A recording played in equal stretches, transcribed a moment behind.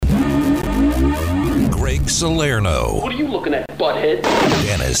Salerno. What are you looking at, butthead?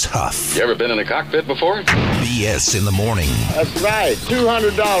 Dennis Huff. You ever been in a cockpit before? BS in the morning. That's right.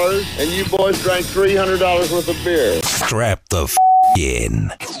 $200, and you boys drank $300 worth of beer. Strap the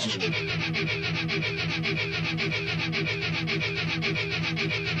in.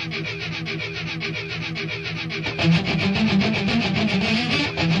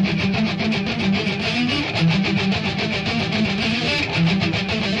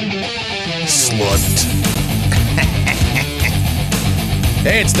 Slut.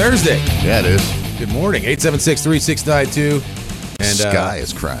 Hey, it's Thursday. Yeah, it is. Good morning. 876-3692. And Sky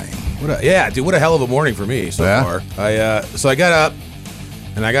is crying. what a hell of a morning for me so Yeah? far. I got up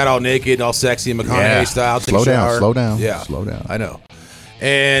and I got all naked and all sexy McConaughey style. Took Slow a down, shower. slow down. Yeah, Slow down. I know.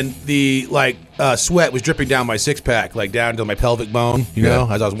 And the sweat was dripping down my six pack, like down to my pelvic bone. You know,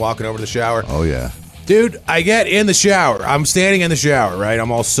 as I was walking over to the shower. Oh, yeah. Dude, I get in the shower. I'm standing in the shower, right?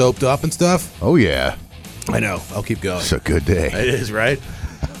 I'm all soaped up and stuff. Oh, yeah. I know. I'll keep going. It's a good day. It is, right?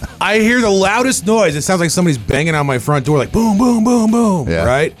 I hear the loudest noise. It sounds like somebody's banging on my front door, like boom, boom, boom, boom, Yeah.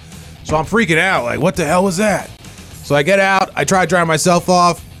 right? So I'm freaking out, like, what the hell was that? So I get out. I try to dry myself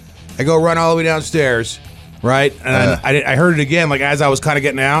off. I go run all the way downstairs, right? And I heard it again, like, as I was kind of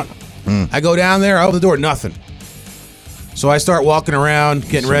getting out. I go down there. I open the door. Nothing. So I start walking around,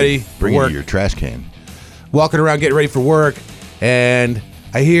 getting ready for Bring work. in your trash can. Walking around, getting ready for work, and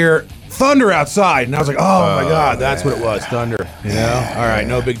I hear thunder outside, and I was like, "Oh my God, that's what it was, thunder." You know, all right,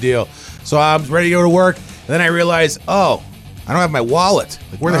 no big deal. So I'm ready to go to work, and then I realize, oh, I don't have my wallet.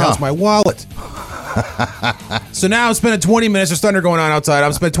 Like, where the hell's my wallet? So now I'm spending 20 minutes. There's thunder going on outside.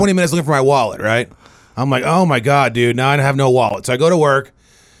 I'm spending 20 minutes looking for my wallet. Right? I'm like, oh my God, dude, now I have no wallet. So I go to work.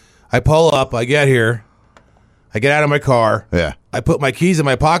 I pull up. I get here. I get out of my car. Yeah. I put my keys in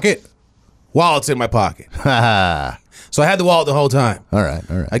my pocket. Wallet's in my pocket. Ha So I had the wallet the whole time. All right,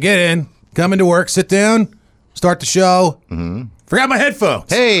 all right. I get in, come into work, sit down, start the show. Forgot my headphones.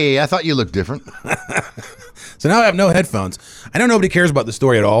 Hey, I thought you looked different. So now I have no headphones. I know nobody cares about the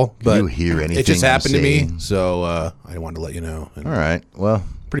story at all, but you hear it anything just I'm happened to me. saying? So I wanted to let you know. And All right. Well,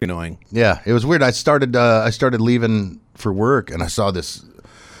 pretty annoying. yeah, it was weird. I started leaving for work, and I saw this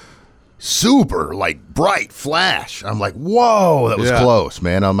super bright flash. I'm like, whoa, that was Yeah. close,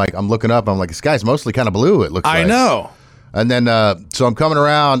 man. I'm looking up. I'm like, the sky's mostly kind of blue. It looks like. I know. And then, so I'm coming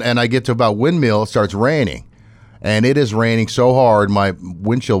around, and I get to about Windmill. It starts raining, and it is raining so hard. My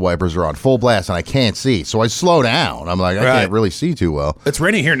windshield wipers are on full blast, and I can't see. So I slow down. I'm like, I Right. can't really see too well. It's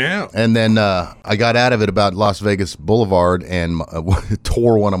raining here now. And then I got out of it about Las Vegas Boulevard and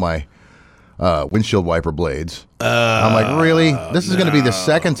tore one of my windshield wiper blades. I'm like, really? This is going to be the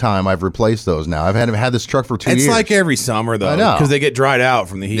second time I've replaced those now. I've had this truck for 2 years. It's like every summer, though, I know. because they get dried out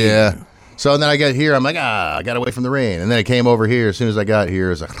from the heat. Yeah. So then I got here. I'm like, I got away from the rain. And then I came over here. As soon as I got here, it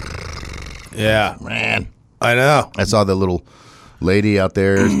was like, Yeah. man. I know. I saw the little lady out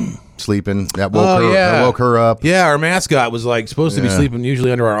there sleeping. That yeah. woke her up. Yeah, our mascot was supposed to be Yeah. sleeping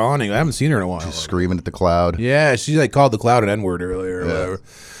usually under our awning. I haven't seen her in a while. Screaming at the cloud. Yeah, she called the cloud an N-word earlier or whatever.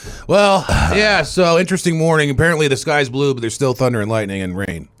 Well, yeah, so interesting morning. Apparently the sky's blue, but there's still thunder and lightning and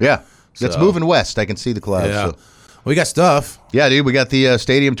rain. Yeah. It's So- moving west. I can see the clouds. Yeah. So. We got stuff. Yeah, dude, we got the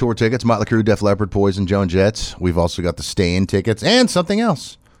stadium tour tickets, Motley Crue, Def Leppard, Poison, Joan Jett. We've also got the stay-in tickets and something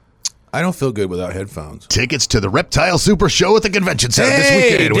else. I don't feel good without headphones. Tickets to the Reptile Super Show at the convention center this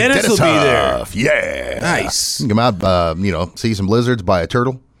Hey, weekend. with Dennis will be there. Huff. Yeah. Nice. You can come out, see some lizards, buy a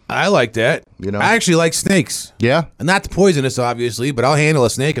turtle. I like that. You know? I actually like snakes. Yeah? And not poisonous, obviously, but I'll handle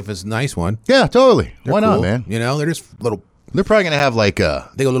a snake if it's a nice one. Yeah, totally. They're Why not, cool. man? You know, they're just little, They're probably going to have they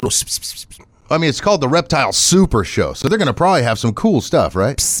go little. it's called the Reptile Super Show, so they're going to probably have some cool stuff,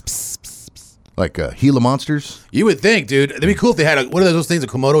 right? Like Gila monsters. You would think, dude. It'd be cool if they had what are those things, a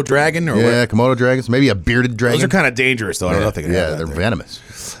Komodo dragon? Or Yeah, what? Komodo dragons. Maybe a bearded dragon. Those are kind of dangerous, though. I don't know if they can have that they're thing. venomous.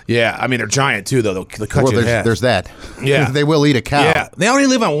 Yeah, I mean, they're giant, too, though. They'll cut Well, you in half. there's that. Yeah. They will eat a cow. Yeah, they only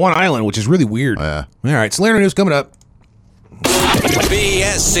live on one island, which is really weird. Yeah. All right, Salerno News coming up.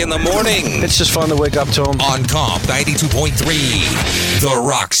 BS in the morning It's just fun to wake up to them. on Comp 92.3, The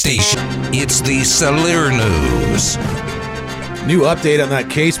Rock Station. It's the Salerno News. New update on that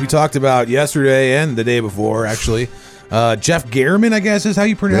case we talked about yesterday and the day before, actually. Jeff Garriman, I guess, is how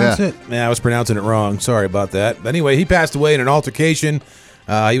you pronounce Yeah. it. Yeah, I was pronouncing it wrong. Sorry about that. But anyway, he passed away in an altercation.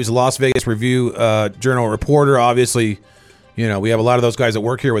 He was a Las Vegas Review Journal reporter. Obviously, we have a lot of those guys that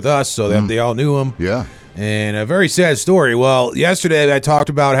work here with us, so they all knew him. Yeah. And a very sad story. Well, yesterday I talked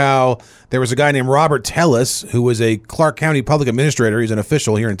about how there was a guy named Robert Tellis, who was a Clark County public administrator. He's an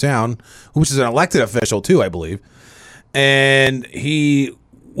official here in town, which is an elected official too, I believe. And he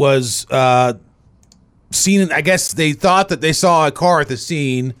was seen, I guess they thought that they saw a car at the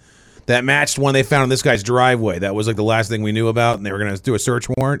scene that matched one they found in this guy's driveway. That was like the last thing we knew about, and they were going to do a search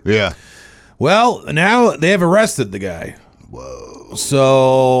warrant. Yeah. Well, now they have arrested the guy. Whoa.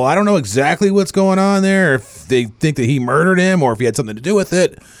 So I don't know exactly what's going on there, if they think that he murdered him or if he had something to do with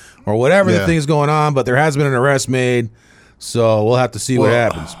it or whatever the thing is going on, but there has been an arrest made, so we'll have to see what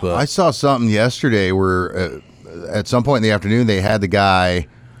happens. But I saw something yesterday where at some point in the afternoon they had the guy,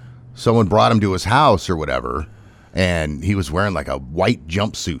 someone brought him to his house or whatever, and he was wearing like a white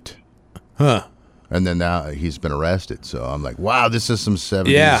jumpsuit. Huh. And then now he's been arrested. So I'm like, wow, this is some 70s,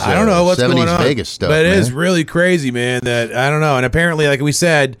 yeah, I don't know what's 70s going on. Vegas stuff. But it man. is really crazy, man, that I don't know. And apparently, like we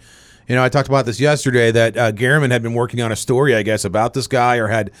said, I talked about this yesterday, that Gehrman had been working on a story, I guess, about this guy or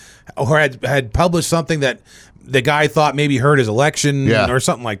had published something that the guy thought maybe hurt his election or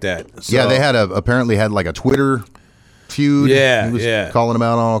something like that. So, yeah, they had apparently had like a Twitter feud. Yeah, he was calling him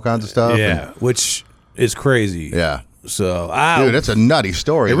out on all kinds of stuff. Yeah, which is crazy. Yeah. So, dude, it's a nutty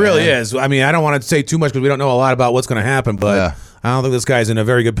story. It really is. I mean, I don't want to say too much because we don't know a lot about what's going to happen, but I don't think this guy's in a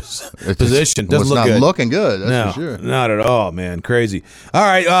very good position. Doesn't look not good. Looking good. That's for sure. Not at all, man. Crazy. All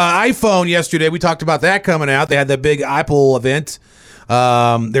right, iPhone yesterday. We talked about that coming out. They had the big Apple event.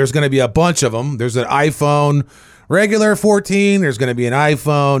 There's going to be a bunch of them. There's an iPhone regular 14. There's going to be an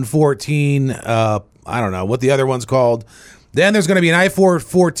iPhone 14. I don't know what the other one's called. Then there's going to be an iPhone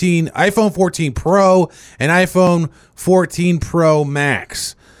 14 Pro, and iPhone 14 Pro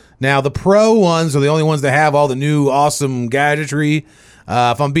Max. Now, the Pro ones are the only ones that have all the new awesome gadgetry.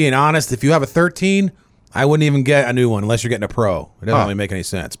 If I'm being honest, if you have a 13, I wouldn't even get a new one unless you're getting a Pro. It doesn't really make any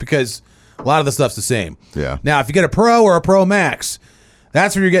sense because a lot of the stuff's the same. Yeah. Now, if you get a Pro or a Pro Max,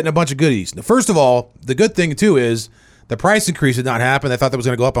 that's where you're getting a bunch of goodies. Now, first of all, the good thing, too, is the price increase did not happen. I thought that was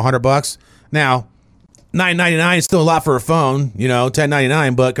going to go up $100. Now, $999 is still a lot for a phone,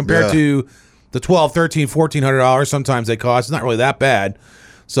 $1099, but compared to the $1,200, $1,300, $1,400 sometimes they cost, it's not really that bad.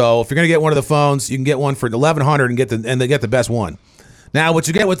 So if you're going to get one of the phones, you can get one for $1,100 and they get the best one. Now, what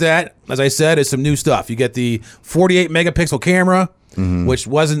you get with that, as I said, is some new stuff. You get the 48 megapixel camera, which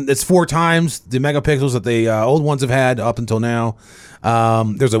it's 4 times the megapixels that the old ones have had up until now.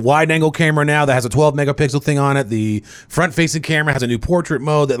 There's a wide angle camera now that has a 12 megapixel thing on it. The front facing camera has a new portrait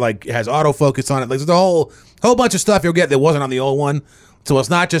mode that has autofocus on it. Like, there's a whole bunch of stuff you'll get that wasn't on the old one. So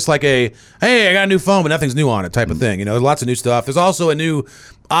it's not just like hey, I got a new phone, but nothing's new on it type of thing. There's lots of new stuff. There's also a new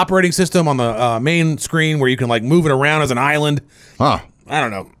operating system on the main screen where you can move it around as an island. I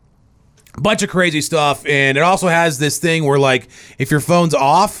don't know. A bunch of crazy stuff. And it also has this thing where if your phone's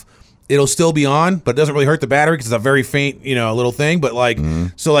off, it'll still be on, but it doesn't really hurt the battery because it's a very faint, little thing. But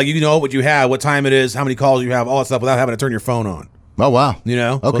so you know what you have, what time it is, how many calls you have, all that stuff without having to turn your phone on. Oh, wow.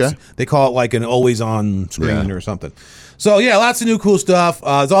 So Okay. they call it an always on screen or something. So, yeah, lots of new cool stuff.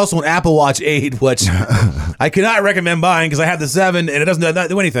 There's also an Apple Watch 8, which I cannot recommend buying because I have the 7 and it doesn't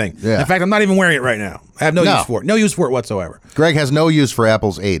do anything. Yeah. In fact, I'm not even wearing it right now. I have no use for it. No use for it whatsoever. Greg has no use for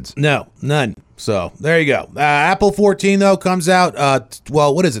Apple's aids. No, none. So, there you go. Apple 14, though, comes out,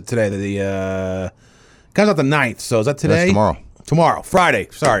 what is it today? Comes out the 9th. So, is that today? That's tomorrow. Tomorrow. Friday.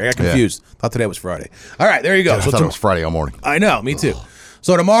 Sorry, I got confused. Thought today was Friday. All right, there you go. I thought it was Friday all morning. I know, me too.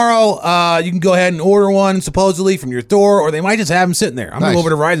 So tomorrow, you can go ahead and order one, supposedly, from your store, or they might just have them sitting there. I'm going to go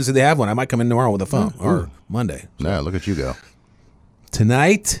over to Verizon and say they have one. I might come in tomorrow with a phone, or Monday. So. Yeah, look at you go.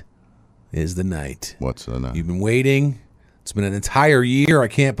 Tonight is the night. What's the night? You've been waiting. It's been an entire year. I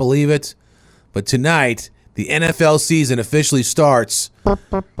can't believe it. But tonight, the NFL season officially starts.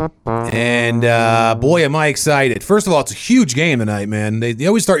 And, boy, am I excited. First of all, it's a huge game tonight, man. They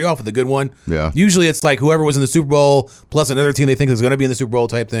always start you off with a good one. Yeah. Usually it's whoever was in the Super Bowl plus another team they think is going to be in the Super Bowl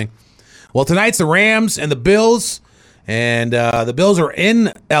type thing. Well, tonight's the Rams and the Bills. And the Bills are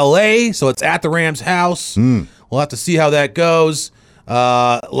in L.A., so it's at the Rams' house. We'll have to see how that goes.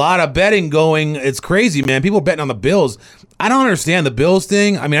 A lot of betting going. It's crazy, man. People are betting on the Bills. I don't understand the Bills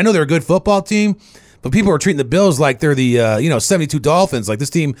thing. I mean, I know they're a good football team, but people are treating the Bills like they're the 72 Dolphins. Like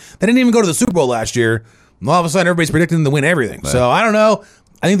this team, they didn't even go to the Super Bowl last year. And all of a sudden, everybody's predicting them to win everything. Right. So I don't know.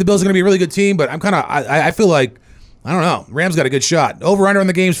 I think the Bills are going to be a really good team, but I feel like, I don't know. Rams got a good shot. Over-under on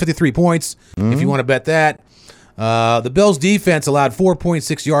the game's 53 points, if you want to bet that. The Bills' defense allowed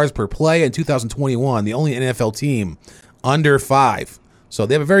 4.6 yards per play in 2021, the only NFL team under 5. So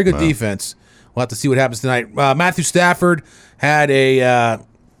they have a very good defense. We'll have to see what happens tonight. Matthew Stafford had a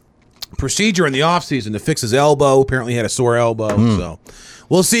procedure in the offseason to fix his elbow. Apparently he had a sore elbow. So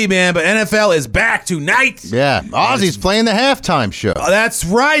we'll see, man. But NFL is back tonight. Yeah. Ozzy's playing the halftime show. Oh, that's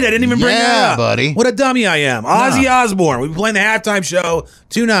right. I didn't even bring that up. Buddy. What a dummy I am. Ozzy Osbourne. We'll be playing the halftime show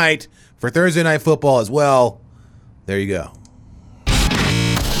tonight for Thursday Night Football as well. There you go.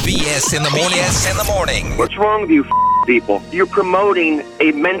 BS in the morning. BS in the morning. What's wrong with you people? You're promoting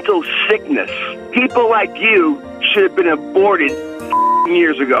a mental sickness. People like you should have been aborted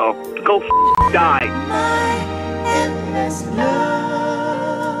years ago. Go die.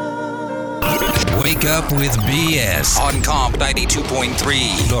 Wake up with BS on Comp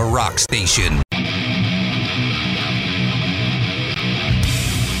 92.3, The Rock Station.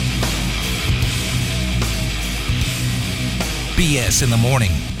 BS in the morning.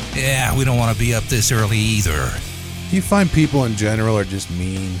 Yeah, we don't want to be up this early either. Do you find people in general are just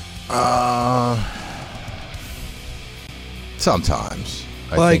mean? Sometimes.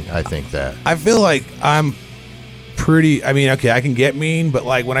 I think that. I feel like I'm pretty, okay, I can get mean, but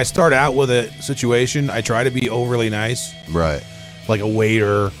like when I start out with a situation, I try to be overly nice. Right. Like a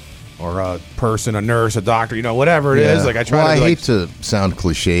waiter or a person, a nurse, a doctor, whatever it is. Like I try to I be hate to sound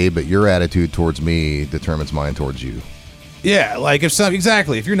cliche, but your attitude towards me determines mine towards you. Yeah, like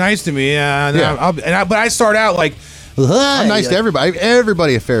if you're nice to me, but I start out like, I'm nice to everybody.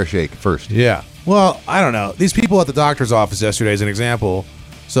 Everybody a fair shake first. Yeah. Well, I don't know. These people at the doctor's office yesterday is an example.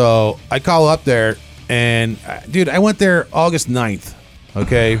 So I call up there, and dude, I went there August 9th,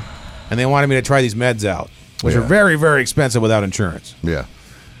 okay? And they wanted me to try these meds out, which are very, very expensive without insurance. Yeah.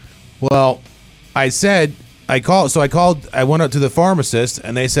 Well, I went up to the pharmacist,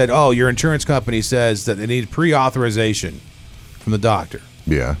 and they said, oh, your insurance company says that they need pre-authorization from the doctor.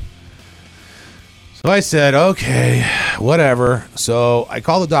 Yeah. So I said, okay, whatever. So I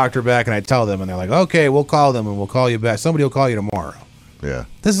call the doctor back and I tell them, and they're like, okay, we'll call them and we'll call you back. Somebody will call you tomorrow. Yeah.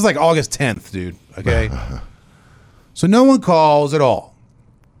 This is like August 10th, dude. Okay. So no one calls at all.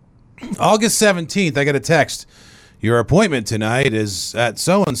 August 17th, I get a text. Your appointment tonight is at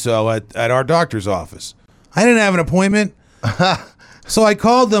so-and-so at our doctor's office. I didn't have an appointment. So I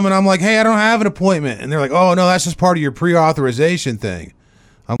called them and I'm like, hey, I don't have an appointment. And they're like, oh, no, that's just part of your pre-authorization thing.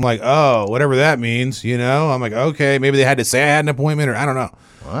 I'm like, oh, whatever that means, I'm like, okay, maybe they had to say I had an appointment or I don't know.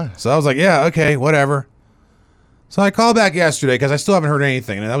 What? So I was like, yeah, okay, whatever. So I called back yesterday because I still haven't heard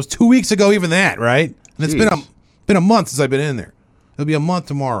anything. And that was 2 weeks ago, even that, right? And it's been a month since I've been in there. It'll be a month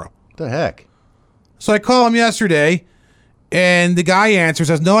tomorrow. What the heck? So I call him yesterday, and the guy answers,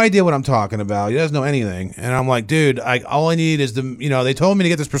 has no idea what I'm talking about. He doesn't know anything. And I'm like, dude, all I need is they told me to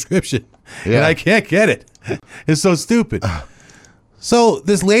get this prescription, and I can't get it. It's so stupid. So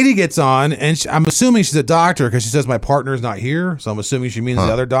this lady gets on, and I'm assuming she's a doctor because she says my partner's not here. So I'm assuming she means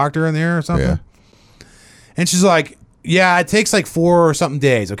the other doctor in there or something. Yeah. And she's like, yeah, it takes like 4 or something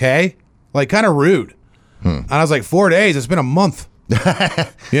days, okay? Like kind of rude. And I was like, 4 days? It's been a month.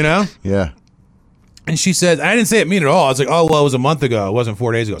 Yeah. And she said, I didn't say it mean at all. I was like, oh, well, it was a month ago. It wasn't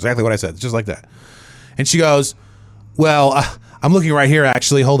 4 days ago. Exactly what I said. It's just like that. And she goes, well, I'm looking right here,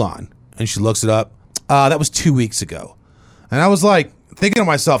 actually. Hold on. And she looks it up. That was 2 weeks ago. And I was like, thinking to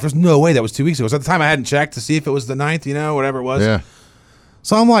myself, there's no way that was 2 weeks ago. So at the time I hadn't checked to see if it was the 9th, whatever it was. Yeah.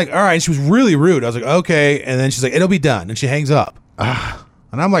 So I'm like, all right. And she was really rude. I was like, okay. And then she's like, it'll be done. And she hangs up.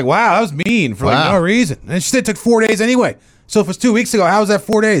 And I'm like, wow, that was mean for like no reason. And she said it took 4 days anyway. So if it's 2 weeks ago, how was that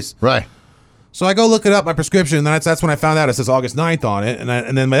 4 days? Right. So I go look it up, my prescription, and that's when I found out it says August 9th on it.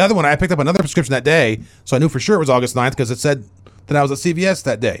 And then my other one, I picked up another prescription that day, so I knew for sure it was August 9th because it said that I was at CVS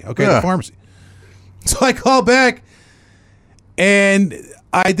that day, okay, the pharmacy. So I call back, and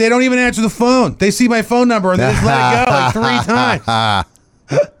they don't even answer the phone. They see my phone number, and they just let it go like 3 times.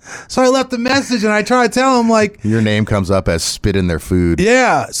 So I left a message, and I try to tell them, like... Your name comes up as spit in their food.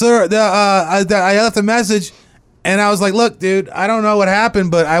 Yeah, so I left a message... And I was like, look, dude, I don't know what happened,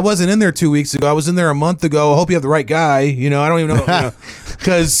 but I wasn't in there 2 weeks ago. I was in there a month ago. I hope you have the right guy. I don't even know.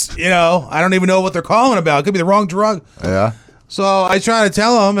 Because, I don't even know what they're calling about. It could be the wrong drug. Yeah. So I try to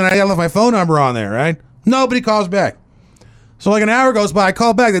tell them, and I left my phone number on there, right? Nobody calls back. So like an hour goes by. I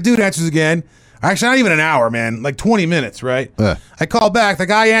call back. The dude answers again. Actually, not even an hour, man. Like 20 minutes, right? I call back. The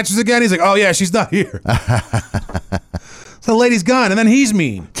guy answers again. He's like, oh, yeah, she's not here. So the lady's gone, and then he's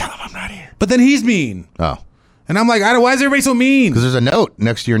mean. Tell him I'm not here. But then he's mean. Oh. And I'm like, why is everybody so mean? Because there's a note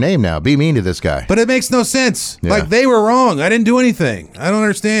next to your name now. Be mean to this guy. But it makes no sense. Yeah. Like, they were wrong. I didn't do anything. I don't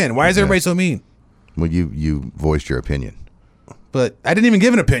understand. Why is everybody so mean? Well, you voiced your opinion. But I didn't even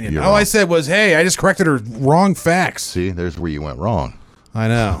give an opinion. All I said was, hey, I just corrected her wrong facts. See, there's where you went wrong. I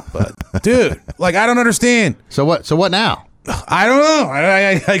know. But, dude, like, I don't understand. So what now? I don't know.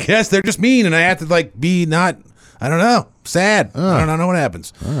 I guess they're just mean, and I have to, like, be not... I don't know. Sad. I don't know what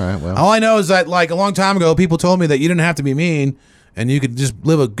happens. All right, well. All I know is that, like, a long time ago, people told me that you didn't have to be mean and you could just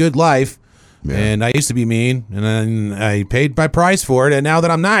live a good life. Yeah. And I used to be mean, and then I paid my price for it. And now that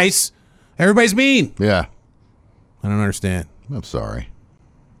I'm nice, everybody's mean. Yeah. I don't understand. I'm sorry.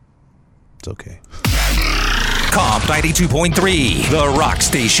 It's okay. Comp 92.3, The Rock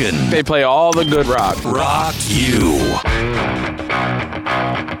Station. They play all the good rock. Rock you.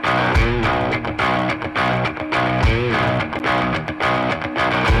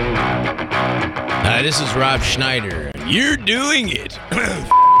 Hi, this is Rob Schneider. You're doing it.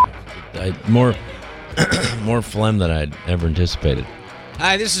 More phlegm than I'd ever anticipated.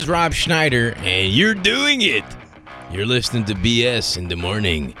 Hi, this is Rob Schneider, and you're doing it. You're listening to BS in the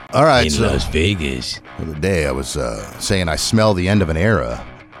morning. All right, in so Las Vegas. the other day I was saying I smell the end of an era,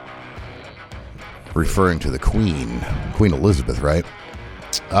 referring to the Queen Elizabeth, right?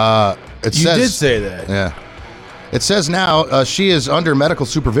 It You says, did say that. Yeah. It says now she is under medical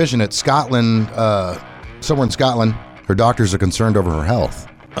supervision at Scotland, somewhere in Scotland. Her doctors are concerned over her health.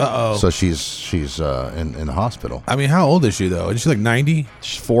 Uh-oh. So she's in the hospital. I mean, how old is she, though? Is she like 90?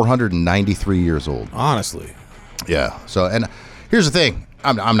 She's 493 years old. Honestly. Yeah. So, and here's the thing.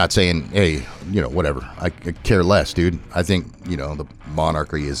 I'm not saying, hey, whatever. I care less, dude. I think, the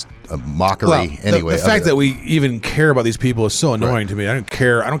monarchy is a mockery anyway. The fact that we even care about these people is so annoying to me. I don't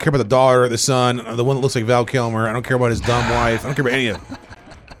care. I don't care about the daughter, the son, the one that looks like Val Kilmer. I don't care about his dumb wife. I don't care about any of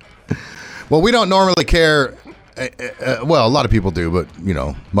them. Well, we don't normally care. Well, a lot of people do, but,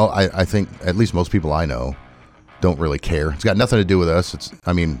 I think at least most people I know don't really care. It's got nothing to do with us.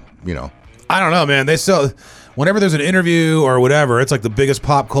 I don't know, man. They still... Whenever there's an interview or whatever, it's like the biggest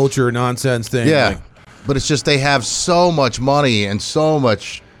pop culture nonsense thing. Yeah, like, but it's just they have so much money and so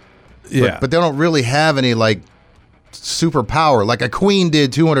much. Yeah, but they don't really have any like superpower like a queen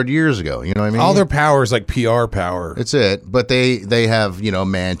did 200 years ago. You know what I mean? All their power is like PR power. That's it. But they have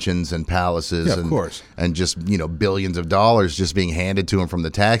mansions and palaces, of course, and just billions of dollars just being handed to them from the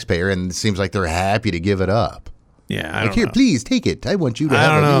taxpayer, and it seems like they're happy to give it up. Yeah, I don't know. Please take it. I want you to. I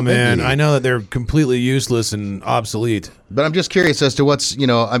have don't know, man. Bentley. I know that they're completely useless and obsolete. But I'm just curious as to what's,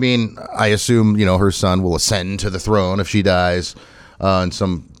 I assume, her son will ascend to the throne if she dies in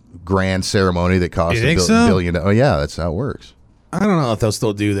some grand ceremony that costs $1 billion. Oh, yeah, that's how it works. I don't know if they'll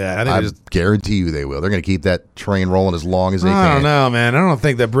still do that. I guarantee you they will. They're going to keep that train rolling as long as they can. I don't know, man. I don't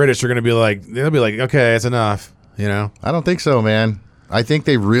think the British are going to be like, they'll be like, okay, it's enough, I don't think so, man. I think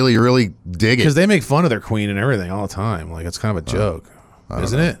they really, really dig it. Because they make fun of their queen and everything all the time. Like, it's kind of a joke,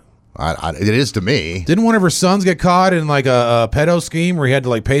 isn't it? It is to me. Didn't one of her sons get caught in like a pedo scheme where he had to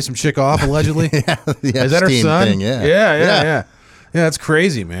like pay some chick off allegedly? Yeah, is that her son? Thing, yeah. Yeah, that's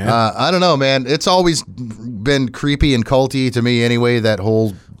crazy, man. I don't know, man. It's always been creepy and culty to me anyway, that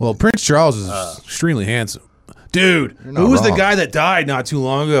whole... Well, Prince Charles is extremely handsome. Dude, who was the guy that died not too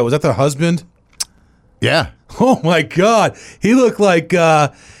long ago? Was that the husband? Yeah. Oh, my God. He looked like...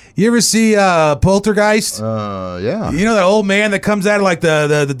 you ever see Poltergeist? Yeah. You know that old man that comes out of like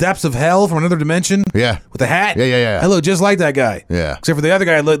the depths of hell from another dimension? Yeah. With a hat? Yeah. I look just like that guy. Yeah. Except for the other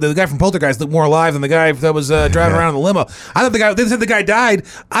guy, the guy from Poltergeist looked more alive than the guy that was driving around in the limo. I thought they said the guy died.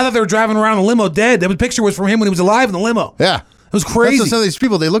 I thought they were driving around in the limo dead. The picture was from him when he was alive in the limo. Yeah. It was crazy. That's some of these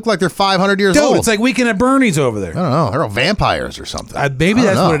people, they look like they're 500 years old. Dude, it's like Weekend at Bernie's over there. I don't know. They're all vampires or something. Maybe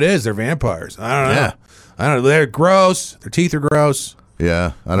that's what it is. They're vampires. I don't know. Yeah. I don't know. They're gross. Their teeth are gross.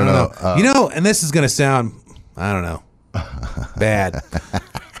 Yeah, I don't know. And this is going to sound, I don't know, bad.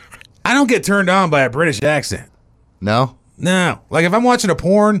 I don't get turned on by a British accent. No? No. Like if I'm watching a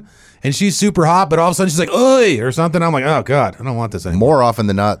porn and she's super hot, but all of a sudden she's like, oi, or something, I'm like, oh, God, I don't want this anymore. More often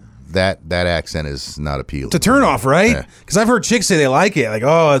than not, that accent is not appealing. It's a turn off, right? Because I've heard chicks say they like it. Like,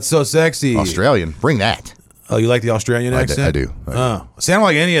 oh, it's so sexy. Australian. Bring that. Oh, you like the Australian accent? I do. Oh, see, I don't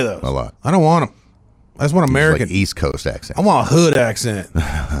like any of those. A lot. I don't want them. I just want American. Like East Coast accent. I want a hood accent.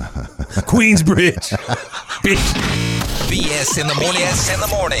 Queensbridge. Bitch. BS in the morning. BS in the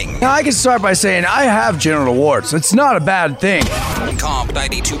morning. Now, I can start by saying I have genital warts. It's not a bad thing. Comp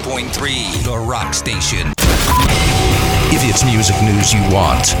 92.3, The Rock Station. If it's music news you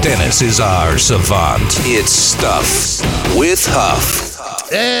want, Dennis is our savant. It's Stuff with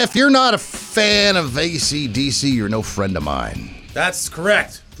Huff. If you're not a fan of AC/DC, you're no friend of mine. That's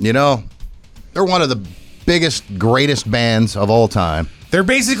correct. They're one of the biggest, greatest bands of all time. They've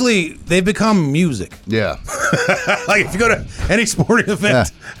become music. Yeah. Like if you go to any sporting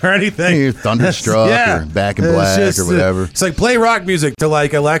event or anything. You're Thunderstruck or Back in Black or whatever. It's like play rock music to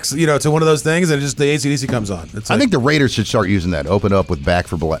like Alexa, to one of those things, and just the AC/DC comes on. It's like, I think the Raiders should start using that. Open up with Back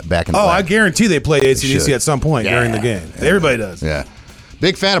in Black. Oh, I guarantee they play AC/DC at some point during the game. Yeah. Everybody does. Yeah.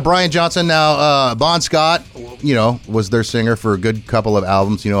 Big fan of Brian Johnson. Now, Bon Scott, was their singer for a good couple of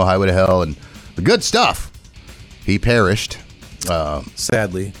albums, Highway to Hell and the good stuff. He perished.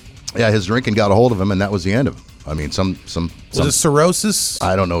 Sadly. Yeah, his drinking got a hold of him, and that was the end of him. I mean, some was it cirrhosis?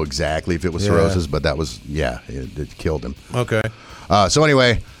 I don't know exactly if it was cirrhosis, but that was, it killed him. Okay. So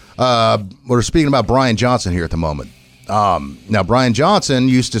anyway, We're speaking about Brian Johnson here at the moment. Now, Brian Johnson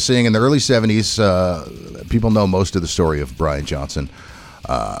used to sing in the early 70s. People know most of the story of Brian Johnson.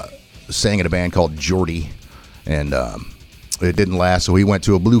 Sang in a band called Geordie, and it didn't last, so he went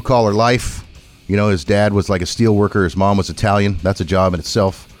to a blue-collar life. You know, his dad was like a steel worker. His mom was Italian. That's a job in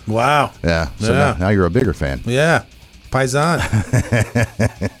itself. Wow. Yeah. So now you're a bigger fan. Yeah. Paisan.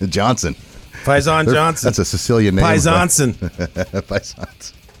 Johnson. Paisan Johnson. That's a Sicilian name. Paisanson.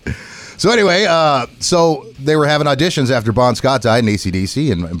 Paisanson. So anyway, so they were having auditions after Bon Scott died in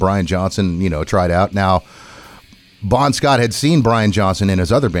AC/DC, and Brian Johnson, tried out. Now, Bon Scott had seen Brian Johnson in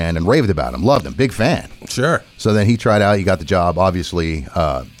his other band and raved about him, loved him, big fan. Sure. So then he tried out, he got the job. Obviously,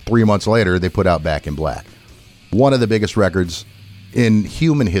 3 months later, they put out Back in Black. One of the biggest records in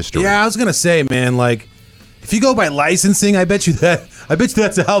human history. Yeah, I was gonna say, man, like, if you go by licensing, I bet you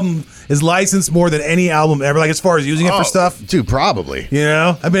that album is licensed more than any album ever. Like, as far as using it for stuff, dude, probably.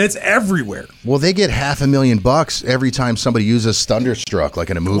 I mean, it's everywhere. Well, they get $500,000 every time somebody uses Thunderstruck, like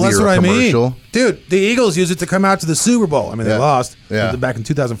in a movie Well, that's or a what commercial. I mean. Dude, the Eagles used it to come out to the Super Bowl. I mean, they lost back in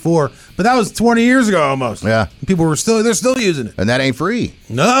 2004, but that was 20 years ago almost. Yeah. People they're still using it. And that ain't free.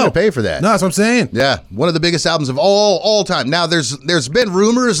 No. You gotta pay for that. No, that's what I'm saying. Yeah, one of the biggest albums of all time. Now, there's been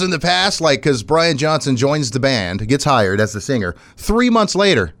rumors in the past, like, because Brian Johnson joins the band, gets hired as the singer. 3 months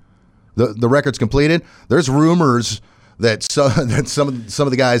later, the record's completed. There's rumors that some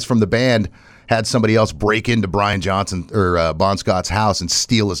of the guys from the band had somebody else break into Brian Johnson or Bon Scott's house and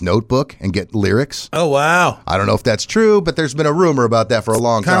steal his notebook and get lyrics. Oh, wow. I don't know if that's true, but there's been a rumor about that for a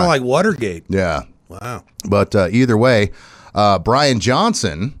long time. Kind of like Watergate. Yeah. Wow. But either way, Brian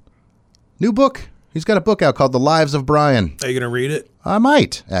Johnson, new book. He's got a book out called The Lives of Brian. Are you going to read it? I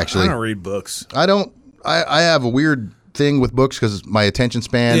might, actually. I don't read books. I have a weird thing with books because my attention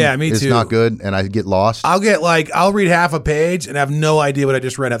span is not good and I get lost. I'll read half a page and have no idea what I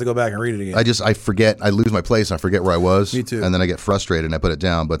just read. I have to go back and read it again. I forget. I lose my place and I forget where I was. Me too. And then I get frustrated and I put it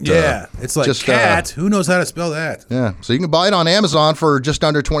down. But it's like just, cat. Who knows how to spell that? Yeah. So you can buy it on Amazon for just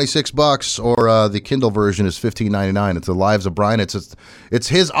under $26, or the Kindle version is $15.99. It's The Lives of Brian. It's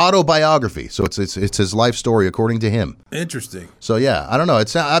his autobiography. So it's his life story according to him. Interesting. So yeah, I don't know.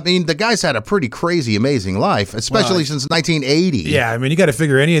 The guy's had a pretty crazy, amazing life, especially since 1980. Yeah, I mean, you got to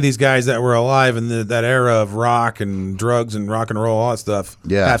figure any of these guys that were alive in that era of rock and drugs and rock and roll, all that stuff,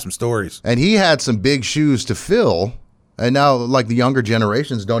 have some stories. And he had some big shoes to fill, and now, like, the younger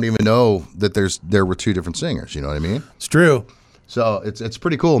generations don't even know that there were two different singers. You know what I mean? It's true. So it's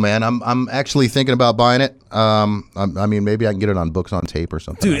pretty cool, man. I'm actually thinking about buying it. I mean, maybe I can get it on books on tape or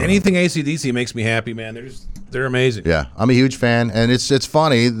something. Dude, anything AC/DC makes me happy, man. They're amazing. Yeah, I'm a huge fan, and it's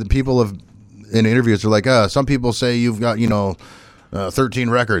funny. The people have in interviews are like, some people say you've got 13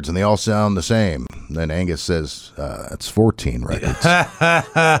 records and they all sound the same. Then Angus says it's 14 records.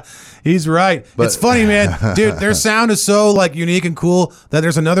 He's right. But it's funny, man. Dude, their sound is so like unique and cool that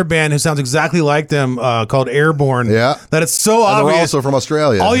there's another band who sounds exactly like them called Airborne. Yeah. That it's so and obvious. They're also from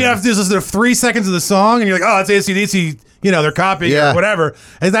Australia. All you have to do is listen to 3 seconds of the song and you're like, oh, it's AC/DC. They're copying or whatever.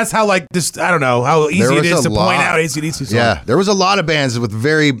 And that's how, like, just, I don't know, how easy it is to point out AC/DC songs. Yeah, there was a lot of bands with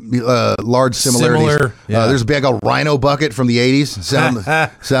very large similarities. There's a band called Rhino Bucket from the 80s.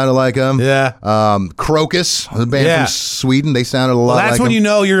 Sounded like them. Yeah. Crocus, a band from Sweden. They sounded a lot like them. That's when you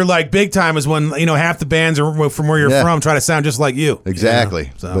know you're, like, big time is when, half the bands are from where you're from try to sound just like you.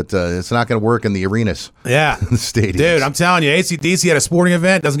 Exactly. But it's not going to work in the arenas. Yeah. The stadiums. Dude, I'm telling you, AC/DC at a sporting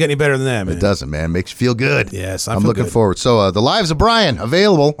event doesn't get any better than that, man. It doesn't, man. Makes you feel good. Yes, I'm looking forward. So, The Lives of Brian,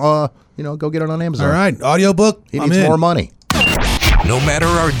 available. Go get it on Amazon. All right, audiobook. He needs more money. No matter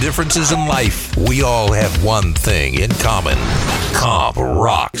our differences in life, we all have one thing in common. Comp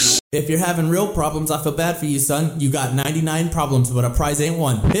rocks. If you're having real problems, I feel bad for you, son. You got 99 problems, but a prize ain't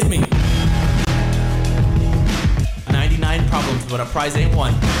one. Hit me. 99 problems, but a prize ain't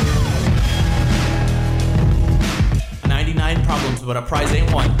one. 99 problems, but a prize ain't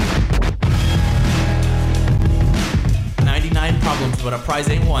one. 99 problems, but a prize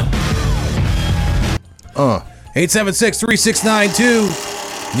ain't one.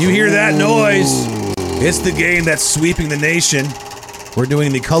 876-3692. You hear that noise? It's the game that's sweeping the nation. We're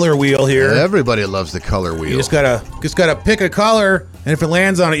doing the color wheel here. Everybody loves the color wheel. You just gotta pick a color, and if it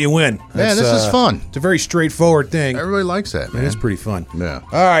lands on it, you win. Yeah, this is fun. It's a very straightforward thing. Everybody likes that, man. It's pretty fun. Yeah.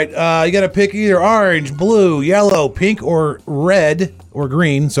 All right, you gotta pick either orange, blue, yellow, pink, or red, or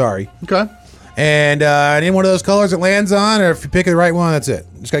green. Sorry. Okay. And any one of those colors it lands on, or if you pick the right one, that's it.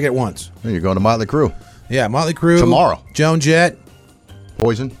 Just gotta get once. You're going to Motley Crue. Yeah, Motley Crue. Tomorrow. Joan Jett.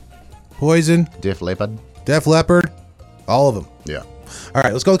 Poison. Def Leppard. All of them. Yeah. All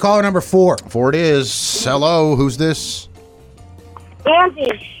right, let's go to caller number 4. 4 it is. Hello, who's this?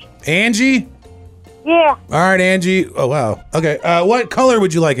 Andy. Angie? Yeah, All right, Angie. Oh, wow. Okay. What color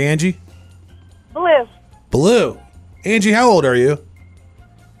would you like, Angie? blue. Blue. Angie, how old are you?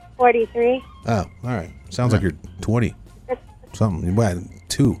 43. Oh, all right. Sounds like you're 20. Something. What?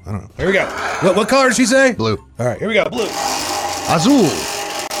 2. I don't know. Here we go. What color did she say? Blue. All right, here we go. Blue. Azul.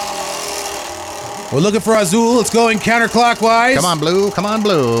 We're looking for Azul. It's going counterclockwise. Come on, blue. Come on,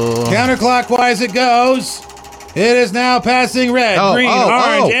 blue. Counterclockwise it goes. It is now passing red, green,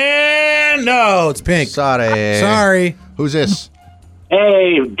 orange, and no, it's pink. Sorry. Who's this?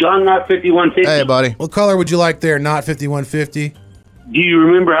 Hey, John, not 5150. Hey, buddy. What color would you like there? Not 5150. Do you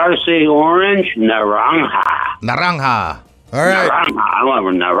remember how to say orange? Naranja. Naranja. All right. Naranja. I love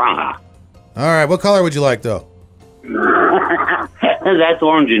naranja. All right. What color would you like, though? That's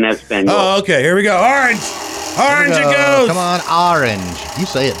orange in Espanol. Oh, okay. Here we go. Orange. Orange it goes. Come on, orange. You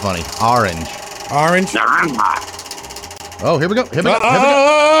say it funny. Orange. Orange. Naranja. Oh, here we go. Here we go.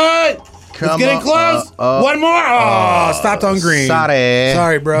 It's getting close. One more. Oh, stopped on green.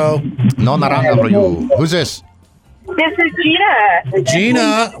 Sorry, bro. No naranja for you. Who's this? This is Gina.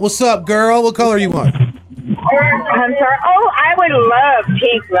 Gina, what's up, girl? What color you want? I'm sorry. Oh, I would love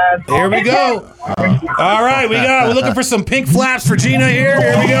pink, love. Here we go. All right, we're looking for some pink flaps for Gina here.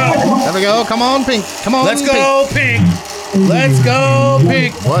 Here we go. There we go. Come on, pink. Come on. Let's go, pink. Let's go,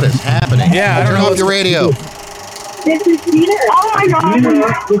 pink. What is happening? Yeah, I don't Turn know off your radio. This is Gina. Oh, my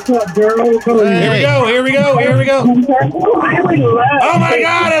God. What's up, girl? Here we go. Here we go. Here we go. Oh, I would love Oh, my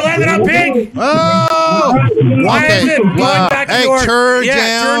God. It landed on pink. Oh. Why is it going back to your... turn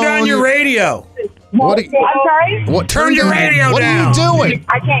turn down your radio. What are you, I'm sorry? what, Turn your radio what down. What are you doing?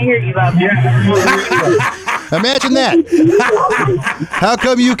 I can't hear you, love. Imagine that. How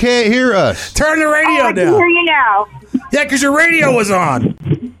come you can't hear us? Turn the radio I can down. hear you now. Yeah, because your radio was on.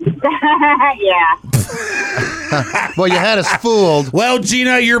 Yeah. Well, you had us fooled. Well,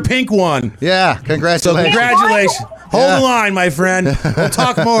 Gina, your pink one. Yeah, So congratulations. congratulations. Hold Yeah. the line, my friend. We'll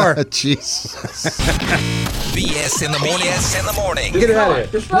talk more. Jesus. BS in the morning. BS in the morning. Get it out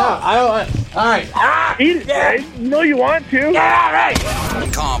of here. No, I don't. All right. Eat it. No, you want to. Yeah, all right.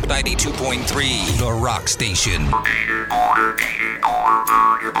 Comp 92.3, the rock station.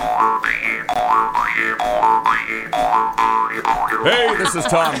 Hey, this is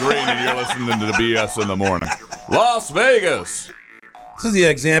Tom Green, and you're listening to the BS in the morning. Las Vegas. This is the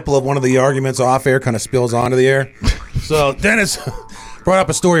example of one of the arguments off air kind of spills onto the air. So Dennis brought up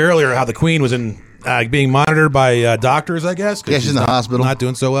a story earlier how the Queen was in being monitored by doctors, I guess. Yeah, she's in the hospital. Not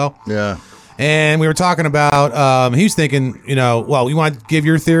doing so well. Yeah. And we were talking about, he was thinking, you want to give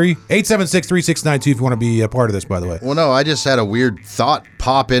your theory? 876-3692 if you want to be a part of this, by the way. Well, no, I just had a weird thought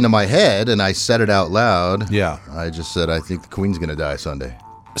pop into my head, and I said it out loud. Yeah. I just said, I think the Queen's going to die Sunday.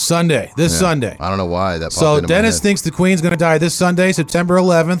 This Sunday. I don't know why that popped So into Dennis my head. thinks the Queen's going to die this Sunday, September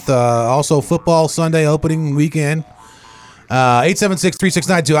 11th. Also football Sunday opening weekend.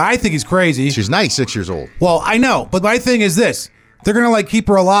 876-3692. I think he's crazy. She's 96 years old. Well, I know, but my thing is this. They're going to keep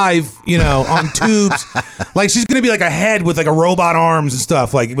her alive, on tubes. She's going to be a head with robot arms and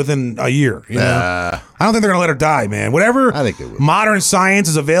stuff within a year, you know? I don't think they're going to let her die, man. Whatever I think they will. modern science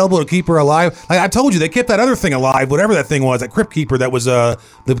is available to keep her alive. I told you, they kept that other thing alive, whatever that thing was, that crypt keeper that was the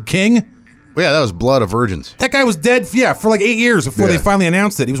king. Well, yeah, that was Blood of Virgins. That guy was dead, for 8 years before they finally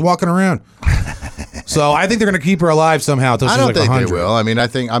announced it. He was walking around. So I think they're going to keep her alive somehow until she's I don't think 100. they will. I mean,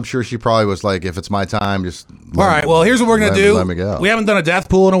 I'm sure she probably was if it's my time, just All right, well, here's what we're going to do. Let me go. We haven't done a death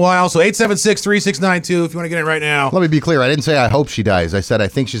pool in a while, so 876-3692 if you want to get it right now. Let me be clear. I didn't say I hope she dies. I said I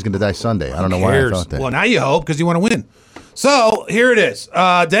think she's going to die Sunday. I don't know why I thought that. Well, now you hope because you want to win. So here it is.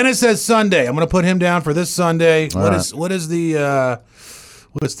 Dennis says Sunday. I'm going to put him down for this Sunday. What is the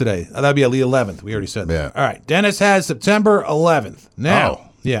what's today? That'd be the 11th. We already said that. Yeah. All right. Dennis has September 11th. Now. Oh.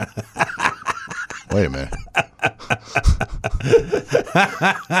 Yeah. Wait a minute.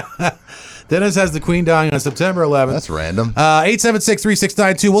 Dennis has the Queen dying on September 11th. That's random.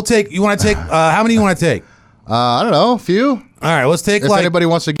 876-3692. We'll take. You want to take? How many do you want to take? I don't know. A few. All right. Let's take If anybody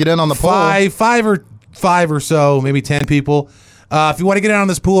wants to get in on the poll. five or so, maybe 10 people. If you want to get in on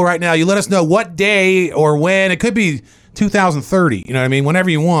this pool right now, you let us know what day or when. It could be 2030. You know what I mean? Whenever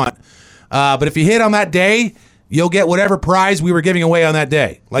you want. But if you hit on that day, you'll get whatever prize we were giving away on that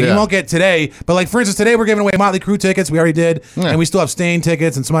day. You won't get today, but for instance, today we're giving away Motley Crue tickets. We already did, and we still have Stain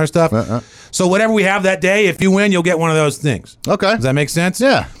tickets and some other stuff. So whatever we have that day, if you win, you'll get one of those things. Okay. Does that make sense?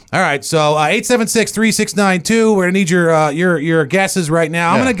 Yeah. All right. So 876-3692. We're gonna need your guesses right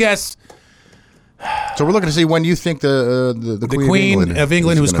now. I'm gonna guess. So we're looking to see when you think the Queen of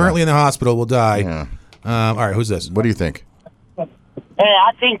England, who's currently in the hospital, will die. Yeah. All right. Who's this? What do you think? Hey,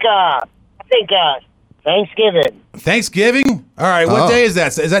 I think Thanksgiving? All right, what day is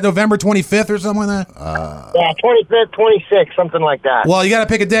that? Is that November 25th or something like that? Yeah, 25th, 26th, something like that. Well, you got to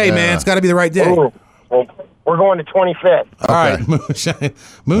pick a day, man. It's got to be the right day. Ooh, well, we're going to 25th. All right,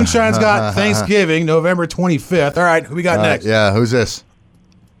 Moonshine's got Thanksgiving, November 25th. All right, who we got next? Yeah, who's this?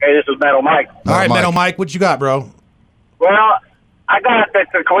 Hey, this is Metal Mike. All right, Metal Mike, what you got, bro? Well, I got that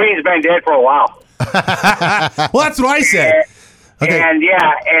the Queen's been dead for a while. Well, that's what I said. Okay. And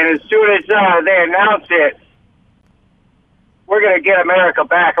as soon as they announce it, we're going to get America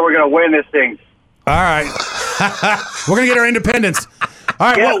back and we're going to win this thing. All right. We're going to get our independence.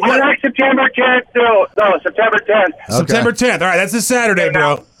 All right. Yeah, like September 10th. No, September 10th. Okay. September 10th. All right. That's this Saturday,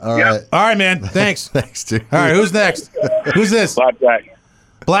 bro. All right. All right, man. Thanks. Thanks, dude. All right. Who's next? Who's this? Slapjack.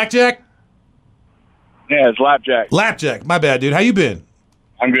 Blackjack? Yeah, it's Slapjack. Lapjack. My bad, dude. How you been?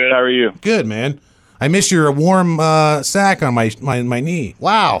 I'm good. How are you? Good, man. I miss your warm sack on my knee.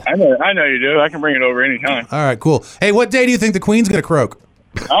 Wow. I know you do. I can bring it over anytime. All right, cool. Hey, what day do you think the Queen's going to croak?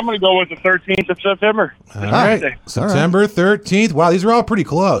 I'm going to go with the 13th of September. All right. September 13th. Wow, these are all pretty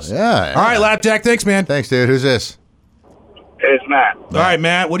close. Yeah. All right, Lapjack. Thanks, man. Thanks, dude. Who's this? It's Matt. All right,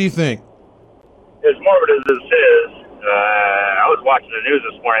 Matt. What do you think? As morbid as this is, I was watching the news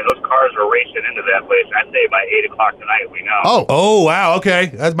this morning. Those cars are racing into that place. I'd say by 8 o'clock tonight, we know. Oh, wow. Okay.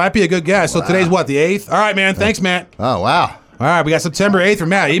 That might be a good guess. So today's what, the 8th? All right, man. Thanks, Matt. Oh, wow. All right, we got September 8th for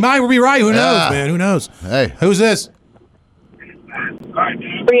Matt. He might be right. Who knows, man? Who knows? Hey. Who's this?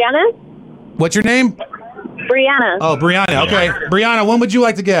 Brianna? What's your name? Brianna. Oh, Brianna. Okay. Brianna, when would you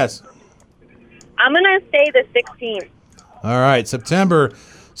like to guess? I'm going to say the 16th. All right, September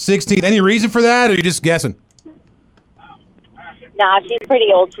 16th. Any reason for that, or are you just guessing? Nah, she's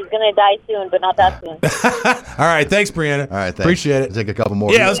pretty old. She's going to die soon, but not that soon. All right, thanks, Brianna. All right, thanks. Appreciate it. Let's take a couple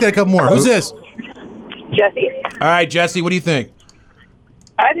more. Yeah, let's get a couple more. Who's this? Jesse. All right, Jesse, what do you think?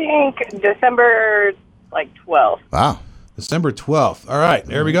 I think December, 12th. Wow. December 12th. All right,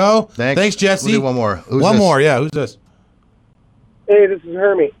 there we go. Thanks, Jesse. We'll do one more. Who's one this? more, yeah. Who's this? Hey, this is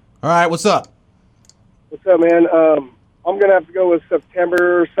Hermie. All right, what's up? What's up, man? I'm going to have to go with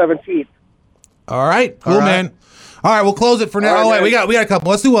September 17th. All right, cool, All right. man. All right, we'll close it for now. All right, Oh, wait, man. we got a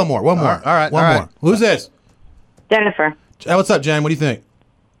couple. Let's do one more. One more. All right, One all more. right. Who's this? Jennifer. What's up, Jen? What do you think?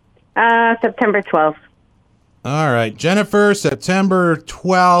 September 12th. All right, Jennifer, September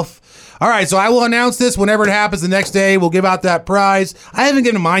 12th. All right, so I will announce this whenever it happens the next day. We'll give out that prize. I haven't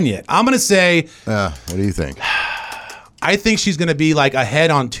given mine yet. I'm going to say, what do you think? I think she's going to be like a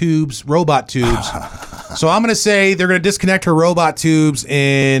head on tubes, robot tubes. So I'm going to say they're going to disconnect her robot tubes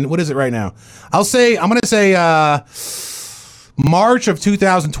in, what is it right now? I'm going to say March of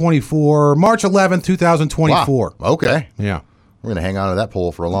 2024, March 11th, 2024. Wow. Okay. Yeah. We're going to hang on to that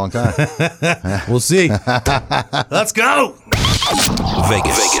pole for a long time. We'll see. Let's go.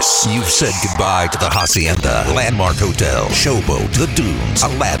 Vegas. You've said goodbye to the Hacienda, Landmark Hotel, Showboat, the Dunes,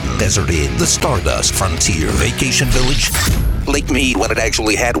 Aladdin, Desert Inn, the Stardust, Frontier, Vacation Village, Lake Mead when it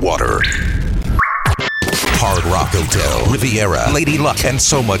actually had water, Hard Rock Hotel, Riviera, Lady Luck, and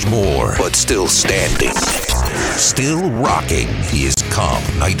so much more. But still standing, still rocking is Comp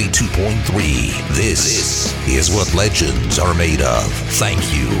 92.3. This is what legends are made of. Thank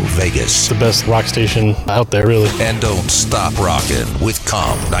you, Vegas. The best rock station out there, really. And don't stop rocking with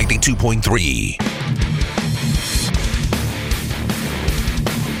Comp 92.3.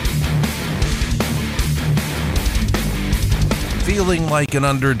 Feeling like an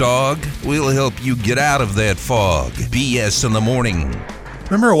underdog? We'll help you get out of that fog. BS in the morning.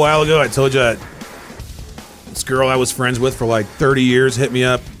 Remember a while ago I told you that this girl I was friends with for like 30 years hit me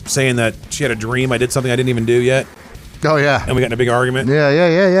up saying that she had a dream I did something I didn't even do yet? Oh, yeah. And we got in a big argument?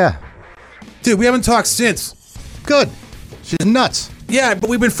 Yeah. Dude, we haven't talked since. Good. She's nuts. Yeah, but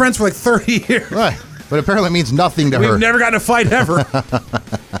we've been friends for like 30 years. Right. But apparently it means nothing to her. We've never gotten a fight ever.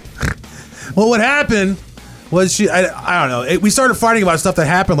 Well, what happened was I don't know. We started fighting about stuff that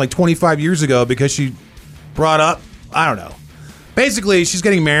happened like 25 years ago because she brought up, I don't know. Basically, she's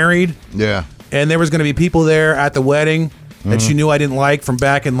getting married. Yeah. And there was going to be people there at the wedding that she knew I didn't like from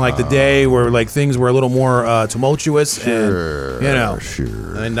back in like the day where like things were a little more tumultuous. Sure. And, you know.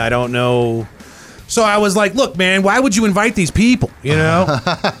 Sure. And I don't know. So I was like, look, man, why would you invite these people? You know?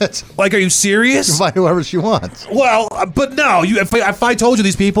 Like, are you serious? Invite whoever she wants. Well, but no. If I told you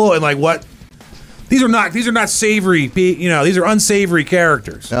these people and like what? These are not savory, you know, these are unsavory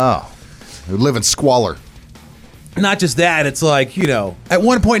characters. Oh. Who live in squalor. Not just that, it's like, you know, at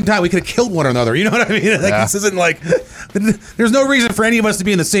one point in time we could have killed one another. You know what I mean? Like, Yeah. This isn't like, there's no reason for any of us to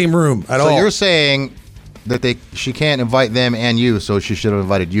be in the same room at all. So you're saying that she can't invite them and you, so she should have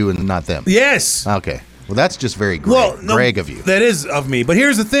invited you and not them. Yes. Okay. Well, that's just very Greg of you. That is of me. But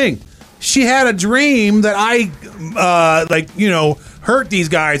here's the thing. she had a dream that I, hurt these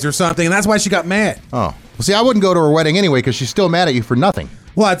guys or something, and that's why she got mad. Oh. Well, see, I wouldn't go to her wedding anyway because she's still mad at you for nothing.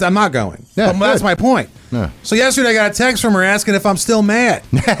 Well, I'm not going. Yeah, But that's good. my point. Yeah. So yesterday I got a text from her asking if I'm still mad.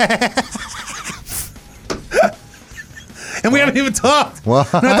 And we haven't even talked. Well.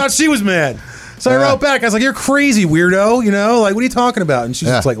 And I thought she was mad. So I wrote back. I was like, you're crazy, weirdo. Like, what are you talking about? And she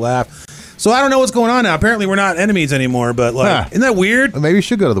just laughed. So I don't know what's going on now. Apparently we're not enemies anymore, but isn't that weird? Well, maybe you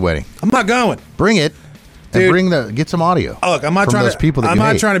should go to the wedding. I'm not going. Bring it. Dude. And get some audio. Oh, look, I'm not from trying those to. people that I'm you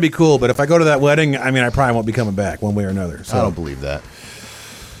not hate. trying to be cool, but if I go to that wedding, I mean, I probably won't be coming back one way or another. So I don't believe that.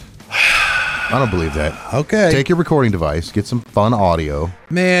 I don't believe that. Okay. Take your recording device, get some fun audio.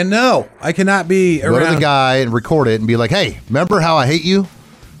 Man, no, I cannot be Go around to the guy and record it and be like, "Hey, remember how I hate you?"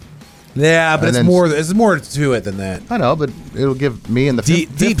 Yeah, but And it's then- more. There's more to it than that. I know, but it'll give me and the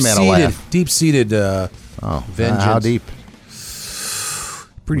fifth man a laugh. Deep-seated vengeance. How deep?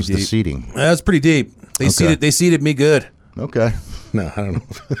 Pretty Was deep. the seating? That's pretty deep. They seated me good. Okay. No, I don't know.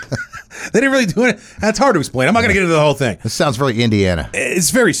 They didn't really do it. That's hard to explain. I'm not going to get into the whole thing. This sounds very Indiana.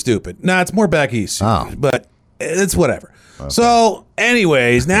 It's very stupid. No, it's more back east. Oh. But it's whatever. Okay. So,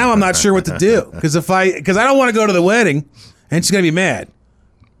 anyways, now I'm not sure what to do because I don't want to go to the wedding and she's going to be mad.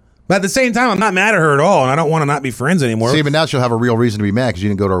 But at the same time, I'm not mad at her at all, and I don't want to not be friends anymore. See, but now she'll have a real reason to be mad because you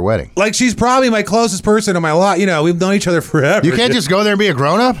didn't go to her wedding. Like, she's probably my closest person in my life. We've known each other forever. You can't just go there and be a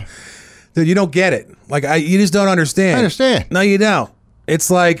grown-up? Dude, you don't get it. Like, you just don't understand. I understand. No, you don't.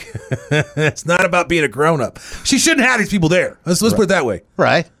 It's like, it's not about being a grown-up. She shouldn't have these people there. Let's put it that way.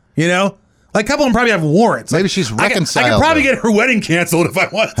 Right. Like, a couple of them probably have warrants. Maybe she's reconciled. I could probably get her wedding canceled if I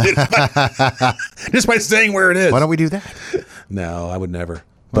wanted to. Just by staying where it is. Why don't we do that? No, I would never.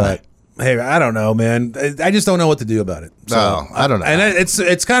 But, hey, I don't know, man. I just don't know what to do about it. So, I don't know. And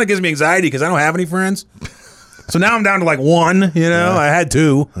it's kind of gives me anxiety because I don't have any friends. So now I'm down to like one, Yeah. I had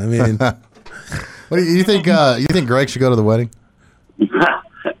two. I mean. What do you think? You think Greg should go to the wedding?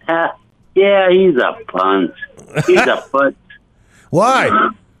 Yeah, he's a punt. He's a punt. Why?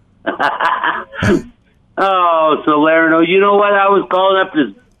 Oh, Salerno, you know what? I was calling up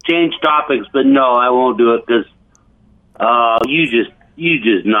to change topics, but no, I won't do it because you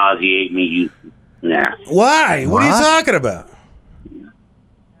just nauseate me. Why? What are you talking about?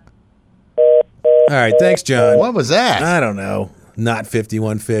 All right, thanks, John. What was that? I don't know. Not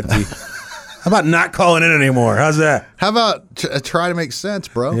 5150. How about not calling in anymore? How's that? How about try to make sense,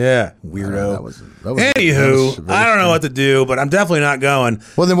 bro? Yeah, weirdo. That was Anywho, I don't know what to do, but I'm definitely not going.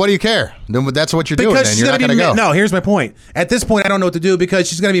 Well, then what do you care? Then that's what you're doing. Then you're not going to go. No, here's my point. At this point, I don't know what to do because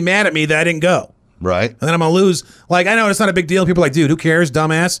she's going to be mad at me that I didn't go. Right. And then I'm going to lose. Like, I know it's not a big deal. People are like, dude, who cares,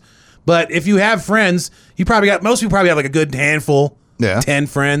 dumbass? But if you have friends, most people probably have like a good handful. Yeah. 10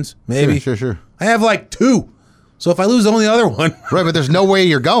 friends, maybe. Sure. I have like 2. So if I lose the only other one. Right, but there's no way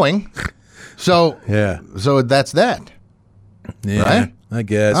you're going. So yeah. So that's that. Yeah. Right? I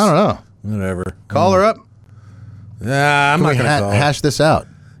guess. I don't know. Whatever. Call her up. Yeah, I'm not going to call her. Hash this out.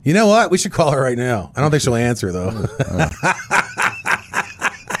 You know what? We should call her right now. I don't think she'll answer, though.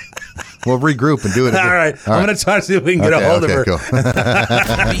 We'll regroup and do it. All right. I'm going to try to see if we can get a hold of her. Cool.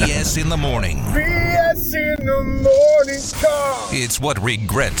 BS in the morning. BS in the morning car. It's what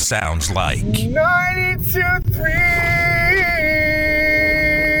regret sounds like. 92.3.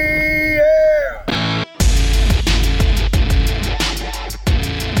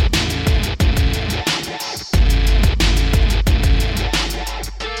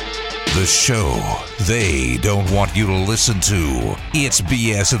 The show they don't want you to listen to. It's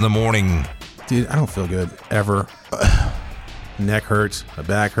BS in the morning. Dude, I don't feel good ever. Neck hurts. My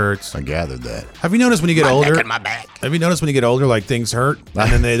back hurts. I gathered that. Have you noticed when you get older? Neck and my back. Have you noticed when you get older, like things hurt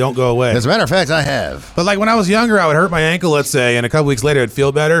and then they don't go away? As a matter of fact, I have. But like when I was younger, I would hurt my ankle, let's say, and a couple weeks later, I'd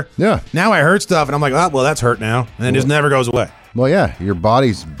feel better. Yeah. Now I hurt stuff, and I'm like, oh, well, that's hurt now, and it just never goes away. Well, yeah, your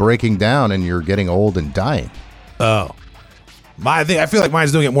body's breaking down, and you're getting old and dying. Oh. I feel like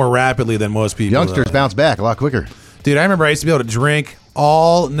mine's doing it more rapidly than most people. Youngsters bounce back a lot quicker. Dude, I remember I used to be able to drink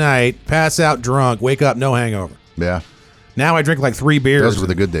all night, pass out drunk, wake up, no hangover. Yeah. Now I drink like 3 beers. Those were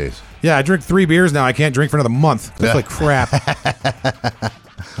the good days. Yeah, I drink 3 beers now. I can't drink for another month. That's like crap. I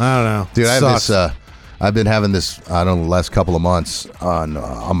don't know. Dude, I have this. I've been having this. I don't know, the last couple of months on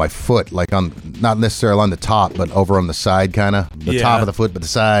my foot, like on not necessarily on the top, but over on the side, kind of the top of the foot, but the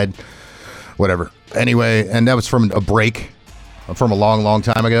side, whatever. Anyway, and that was from a break from a long, long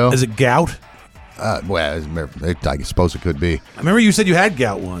time ago. Is it gout? Well, I suppose it could be. I remember you said you had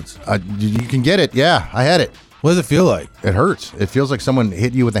gout once. You can get it. Yeah, I had it. What does it feel like? It hurts. It feels like someone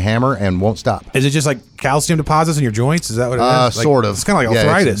hit you with a hammer and won't stop. Is it just like calcium deposits in your joints? Is that what it is? Like, sort of. It's kind of like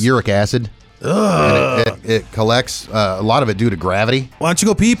arthritis. It's uric acid. Ugh. And it collects a lot of it due to gravity. Why don't you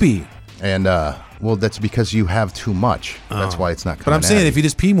go pee-pee? And well, that's because you have too much. That's why it's not coming. But I'm saying if you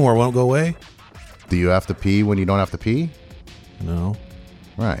just pee more, it won't go away. Do you have to pee when you don't have to pee? No.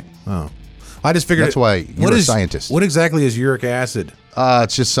 Right. Oh. I just figured that's why you're a scientist. What exactly is uric acid?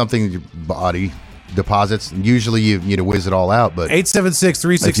 It's just something your body deposits. Usually you whiz it all out, but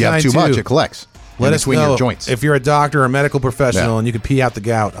 876-3692. if you have too much, it collects. Let us between know your joints. if you're a doctor or a medical professional and you can pee out the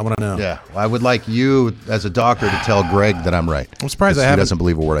gout. I want to know. Yeah, I would like you as a doctor to tell Greg that I'm right. I'm surprised he doesn't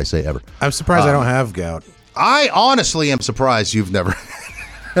believe a word I say ever. I'm surprised I don't have gout. I honestly am surprised you've never.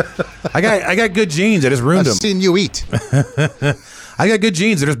 I got good genes. I just ruined them. I've seen you eat. I got good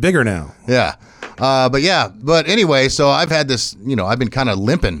genes. They're just bigger now. Yeah. But anyway, so I've had this, I've been kind of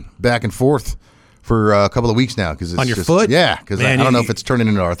limping back and forth for a couple of weeks now. On your foot? Yeah, because I don't know if it's turning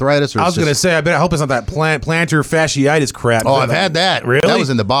into arthritis or I was going to say, I hope it's not that plantar fasciitis crap. Oh, I've had that. Really? That was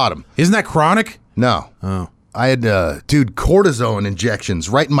in the bottom. Isn't that chronic? No. Oh. I had, cortisone injections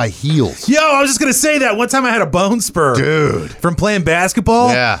right in my heels. Yo, I was just going to say that. One time I had a bone spur. Dude. From playing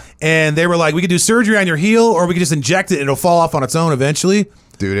basketball. Yeah. And they were like, we could do surgery on your heel or we could just inject it and it'll fall off on its own eventually.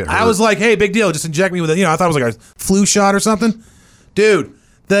 Dude, it hurt. I was like, hey, big deal. Just inject me with it. I thought it was like a flu shot or something. Dude,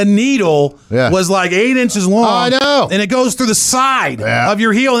 the needle was like 8 inches long. I know. And it goes through the side of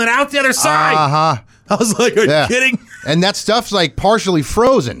your heel and then out the other side. Uh-huh. I was like, are you kidding? And that stuff's like partially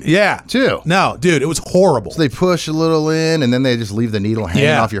frozen. Yeah. Too. No, dude, it was horrible. So they push a little in and then they just leave the needle hanging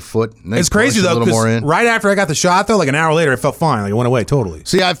off your foot. And it's crazy though, because right after I got the shot though, like an hour later, it felt fine. Like it went away totally.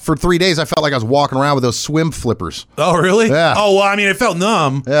 See, for 3 days, I felt like I was walking around with those swim flippers. Oh, really? Yeah. Oh, well, I mean, it felt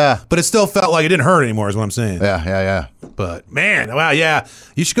numb. Yeah. But it still felt like it didn't hurt anymore is what I'm saying. Yeah. But man, wow, yeah.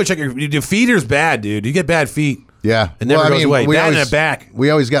 You should go check your feet is bad, dude. You get bad feet. Yeah. It never goes away. Bad in the back. We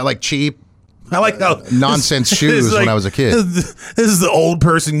always got like cheap. I like how nonsense shoes when I was a kid. This is the old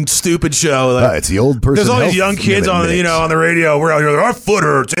person stupid show. Like, it's the old person. There's all these young kids on the radio. We're out here. Our foot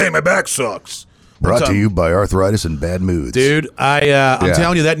hurts. Hey, my back sucks. Brought to you by arthritis and bad moods. Dude, I'm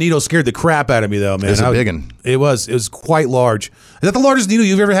telling you, that needle scared the crap out of me, though, man. It's a big one. It was quite large. Is that the largest needle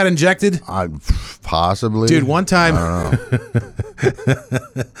you've ever had injected? Possibly. Dude, one time. I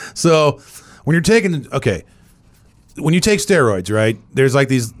don't know. So, when you're taking, when you take steroids, right, there's like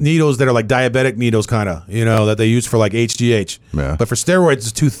these needles that are like diabetic needles kind of, that they use for like HGH. Yeah. But for steroids,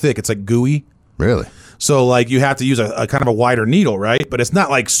 it's too thick. It's like gooey. Really? So like you have to use a kind of a wider needle, right? But it's not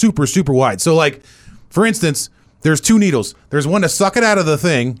like super, super wide. So like, for instance, there's two needles. There's one to suck it out of the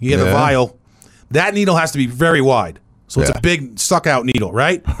thing. You get a vial. That needle has to be very wide. So it's a big suck out needle,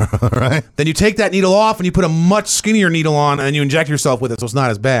 right? Right. Then you take that needle off and you put a much skinnier needle on and you inject yourself with it so it's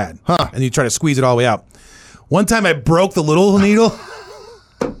not as bad. Huh. And you try to squeeze it all the way out. One time I broke the little needle.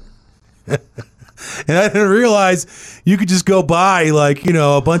 And I didn't realize you could just go buy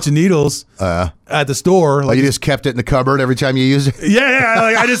a bunch of needles at the store. Like you just kept it in the cupboard every time you use it? Yeah.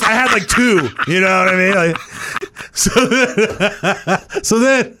 Like I had like two. You know what I mean? Like, so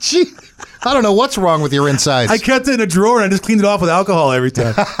then, gee, I don't know what's wrong with your insides. I kept it in a drawer and I just cleaned it off with alcohol every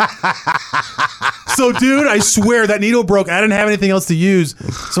time. So, dude, I swear that needle broke. I didn't have anything else to use,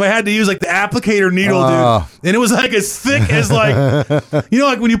 so I had to use like the applicator needle, dude. And it was like as thick as like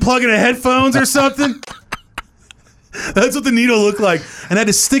like when you plug in a headphones or something. That's what the needle looked like, and I had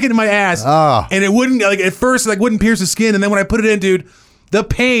to stick it in my ass, and it wouldn't at first wouldn't pierce the skin, and then when I put it in, dude, the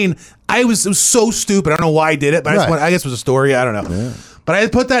pain. It was so stupid. I don't know why I did it, but I guess it was a story. I don't know. Yeah. But I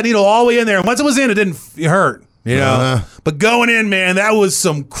put that needle all the way in there, and once it was in, it didn't hurt. But going in, man, that was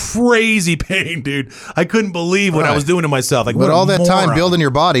some crazy pain, dude. I couldn't believe what I was doing to myself. Like, but all that time building your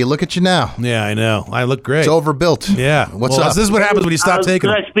body, look at you now. Yeah, I know. I look great. It's overbuilt. Yeah. What's up? This is what happens when you stop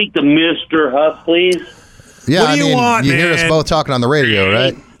taking Can I speak to Mr. Huff, please? Yeah, what do you want, you man? hear us both talking on the radio,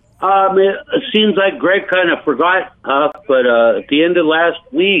 right? It seems like Greg kind of forgot, Huff, but at the end of last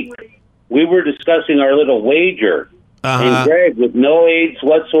week, we were discussing our little wager. And Greg, with no aids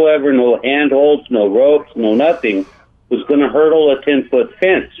whatsoever, no handholds, no ropes, no nothing, was going to hurdle a 10-foot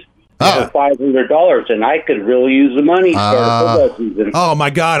fence for $500, and I could really use the money. Oh, my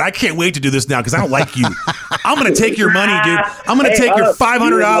God. I can't wait to do this now because I don't like you. I'm going to take your money, dude. I'm going to take your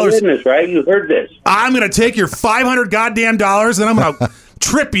 $500. Goodness, right? You heard this. I'm going to take your $500 goddamn dollars, and I'm going to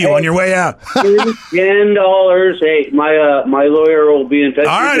trip you on your way out. $10. Hey, my lawyer will be in touch.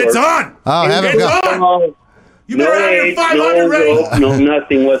 All right, it's on. Oh, have it go. You better have your 500 ready. No,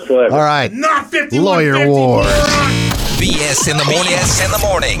 nothing whatsoever. All right. Not 51. Lawyer war. BS in the morning. BS in the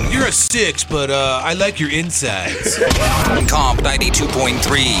morning. You're a 6, but I like your insides. Comp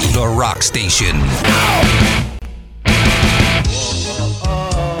 92.3, the rock station.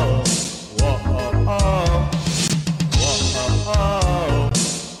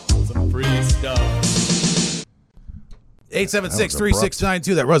 Some free stuff.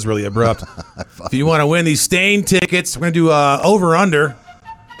 876-3692. That was really abrupt. If you want to win these Stain tickets, we're going to do over-under.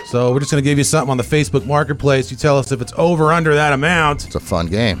 So we're just going to give you something on the Facebook Marketplace. You tell us if it's over-under that amount. It's a fun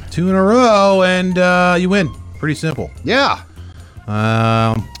game. 2 in a row, and you win. Pretty simple. Yeah.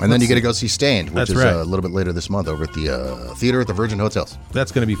 And then you get to go see Stained, which is right. A little bit later this month over at the theater at the Virgin Hotels.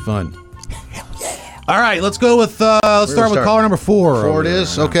 That's going to be fun. All right, let's go with, let's start with caller number 4. 4 it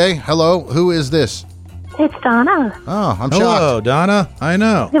is. Okay. Hello. Who is this? It's Donna. Oh, I'm Hello, shocked. Donna. I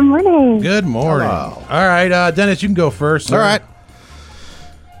know. Good morning. Good morning. Hello. All right, Dennis, you can go first. Sir.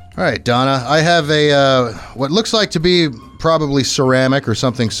 All right, Donna. I have a what looks like to be probably ceramic or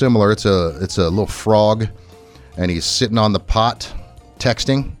something similar. It's a little frog, and he's sitting on the pot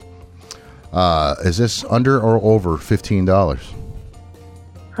texting. Is this under or over $15?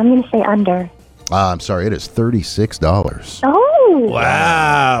 I'm going to say under. I'm sorry, it is $36. Oh.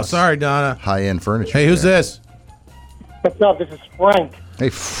 Wow. Sorry, Donna. High-end furniture. Hey, who's this? What's up? This is Frank. Hey,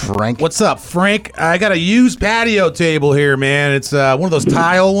 Frank. What's up, Frank? I got a used patio table here, man. It's one of those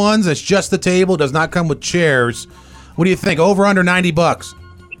tile ones. It's just the table. Does not come with chairs. What do you think? Over, under $90?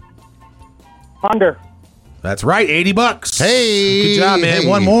 Under. That's right, $80. Hey. Good job, man. Hey.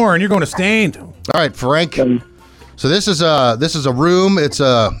 One more, and you're going to Stained. All right, Frank. So this is a room. It's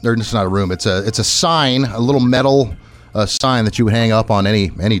not a room. It's a sign, a little metal sign that you would hang up on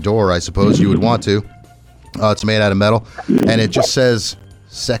any door, I suppose you would want to. It's made out of metal, and it just says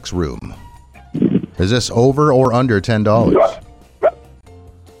sex room. Is this over or under $10?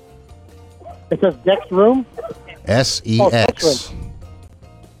 It says Dex Room? SEX.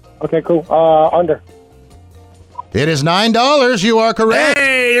 Okay, cool. Under. It is $9. You are correct.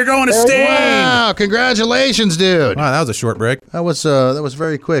 Hey, you're going to Stained. Wow, congratulations, dude. Wow, that was a short break. That was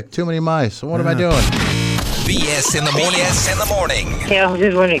very quick. Too many mice. What am I doing? BS in the morning. BS in the morning. Hey, I was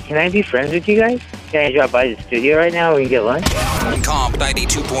just wondering, can I be friends with you guys? Can I drop by the studio right now? We can get lunch? Comp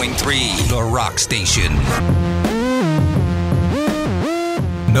 92.3, the rock station.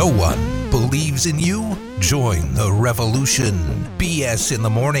 No one believes in you? Join the revolution. BS in the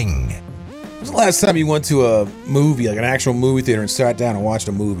morning. When was the last time you went to a movie, like an actual movie theater, and sat down and watched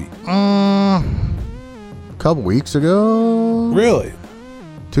a movie? A couple weeks ago. Really?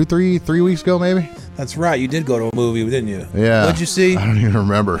 3 weeks ago, maybe? That's right. You did go to a movie, didn't you? Yeah. What'd you see? I don't even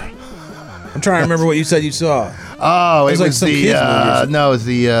remember. I'm trying to remember what you said you saw. Oh, it was like some the kids movie. no, it was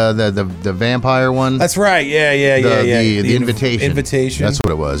the vampire one. That's right. Yeah. The invitation. Invitation. That's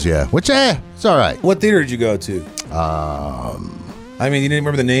what it was. Yeah. Which it's all right. What theater did you go to? I mean, you didn't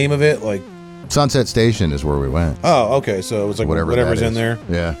remember the name of it, like Sunset Station is where we went. Oh, okay. So it was like whatever's in there.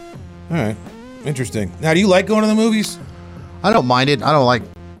 Yeah. All right. Interesting. Now, do you like going to the movies? I don't mind it. I don't like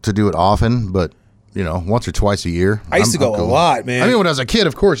to do it often, but once or twice a year. I used to go a lot, man. I mean, when I was a kid,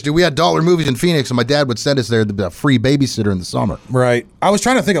 of course, dude, we had dollar movies in Phoenix, and my dad would send us there to be a free babysitter in the summer. Right. I was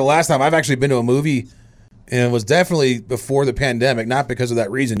trying to think of the last time I've actually been to a movie, and it was definitely before the pandemic, not because of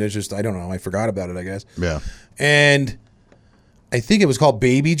that reason. It's just, I don't know, I forgot about it, I guess. Yeah. And I think it was called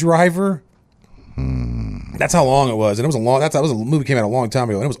Baby Driver. That's how long it was. And it was that was a movie came out a long time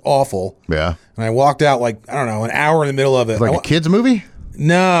ago, and it was awful. Yeah. And I walked out like, I don't know, an hour in the middle of it. Like a kid's movie?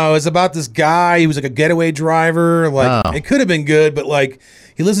 No, it's about this guy. He was like a getaway driver. Like It could have been good, but like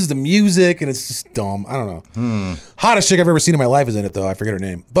he listens to music and it's just dumb. I don't know. Hottest chick I've ever seen in my life is in it though. I forget her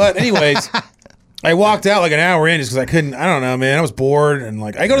name. But anyways, I walked out like an hour in just because I couldn't. I don't know, man. I was bored and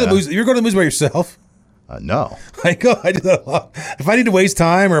like I go to the movies. You ever go to the movies by yourself? No. I do that a lot. If I need to waste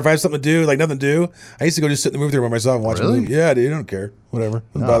time or if I have something to do, like nothing to do, I used to go just sit in the movie theater by myself and watch a movie. Yeah, dude. I don't care. Whatever.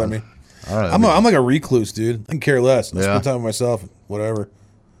 Doesn't bother me. I'm like a recluse, dude. I can care less. I spend time with myself, whatever.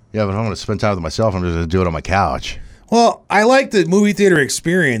 Yeah, but if I'm going to spend time with myself, I'm just going to do it on my couch. Well, I like the movie theater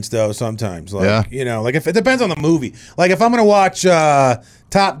experience, though, sometimes. Like, like if it depends on the movie. Like, if I'm going to watch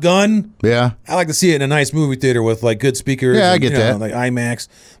Top Gun, I like to see it in a nice movie theater with, like, good speakers. Yeah, and, I get that. Like IMAX.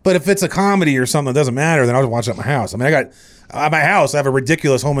 But if it's a comedy or something that doesn't matter, then I'll just watch it at my house. I mean, at my house, I have a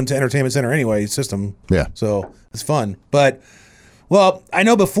ridiculous home entertainment center anyway system. Yeah. So it's fun. But, well, I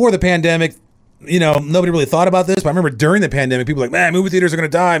know before the pandemic, nobody really thought about this, but I remember during the pandemic, people were like, man, movie theaters are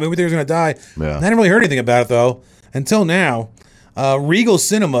going to die. Movie theaters are going to die. Yeah. I hadn't really heard anything about it, though, until now. Regal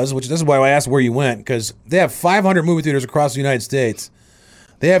Cinemas, which this is why I asked where you went, because they have 500 movie theaters across the United States.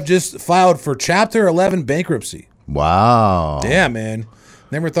 They have just filed for Chapter 11 bankruptcy. Wow. Yeah, man.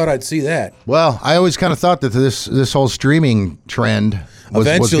 Never thought I'd see that. Well, I always kind of thought that this whole streaming trend was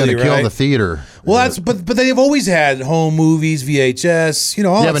going to kill the theater. Well, but they've always had home movies, VHS,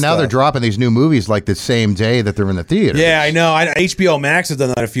 all that but now stuff. they're dropping these new movies like the same day that they're in the theater. Yeah, I know. HBO Max has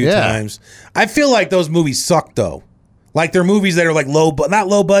done that a few times. I feel like those movies suck, though. Like they're movies that are like not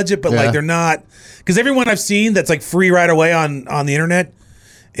low budget, but like they're not, because everyone I've seen that's like free right away on the internet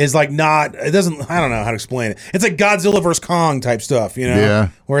is like not. It doesn't. I don't know how to explain it. It's like Godzilla vs Kong type stuff, you know? Yeah.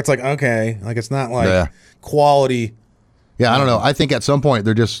 Where it's like okay, like it's not like quality. Yeah, I don't know. I think at some point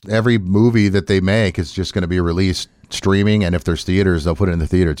they're just every movie that they make is just going to be released streaming, and if there's theaters, they'll put it in the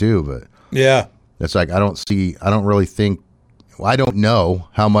theater too. But yeah, it's like I don't really think. I don't know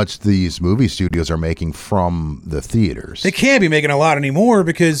how much these movie studios are making from the theaters. They can't be making a lot anymore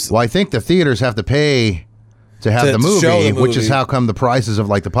because. Well, I think the theaters have to pay to have the movie, which is how come the prices of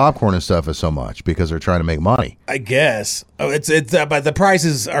like the popcorn and stuff is so much, because they're trying to make money. I guess it's but the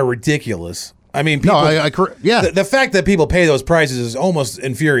prices are ridiculous. I mean, people, the fact that people pay those prices is almost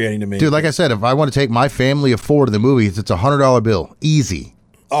infuriating to me. Dude, like I said, if I want to take my family of 4 to the movies, it's $100 bill, easy.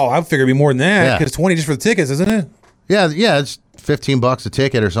 Oh, I figure it'd be more than that because it's $20 just for the tickets, isn't it? Yeah, it's $15 a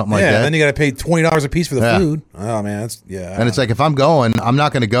ticket or something like that. Yeah, then you got to pay $20 a piece for the food. Oh man, that's And it's like if I'm going, I'm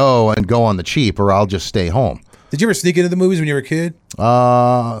not going to go on the cheap, or I'll just stay home. Did you ever sneak into the movies when you were a kid?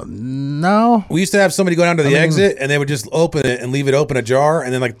 No. We used to have somebody go down to the exit, and they would just open it and leave it open ajar,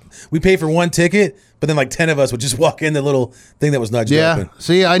 and then like we pay for one ticket, but then like 10 of us would just walk in the little thing that was nudged open.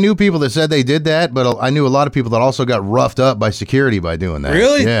 See, I knew people that said they did that, but I knew a lot of people that also got roughed up by security by doing that.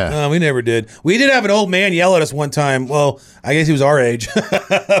 Really? Yeah. We never did. We did have an old man yell at us one time. Well, I guess he was our age,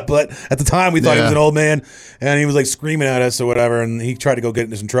 but at the time we thought he was an old man, and he was like screaming at us or whatever, and he tried to go get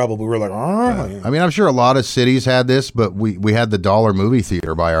into some trouble. But we were like, I mean, I'm sure a lot of cities had this, but we had the dollar movie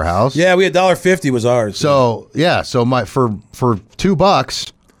theater by our house. Yeah, we had $1.50 was ours. So so my for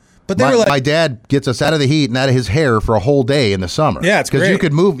 $2. But they were like, my dad gets us out of the heat and out of his hair for a whole day in the summer. Yeah, it's great. Because you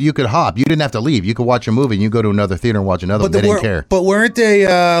could move, you could hop. You didn't have to leave. You could watch a movie and you go to another theater and watch another one. They didn't care. But weren't they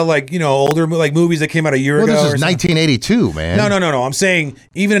like, older like movies that came out a year ago? This is 1982, man. No. I'm saying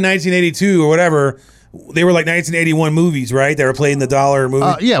even in 1982 or whatever, they were like 1981 movies, right? They were playing the dollar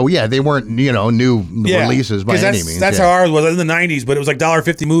movie. Yeah. They weren't, new releases by any means. That's how ours was in the 90s, but it was like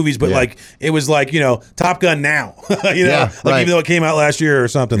 $1.50 movies, but like it was like, Top Gun now. Even though it came out last year or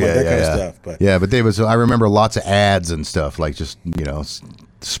something like that kind of stuff. But I remember lots of ads and stuff, like just,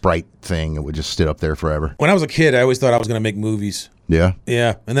 Sprite thing. It would just sit up there forever. When I was a kid, I always thought I was going to make movies. Yeah.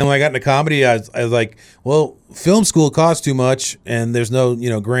 Yeah. And then when I got into comedy, I was like, well, film school costs too much and there's no,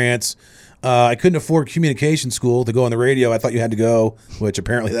 grants. I couldn't afford communication school to go on the radio. I thought you had to go, which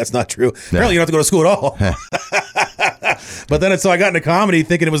apparently that's not true. Apparently you don't have to go to school at all. But then so I got into comedy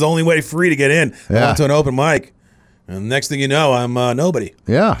thinking it was the only way free to get in. I went to an open mic. And next thing you know, I'm nobody.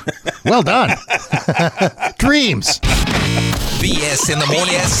 Yeah. Well done. Dreams. BS in the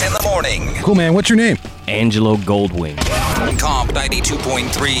morning. Cool, man. What's your name? Angelo Goldwing. Comp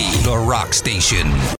 92.3, The Rock Station.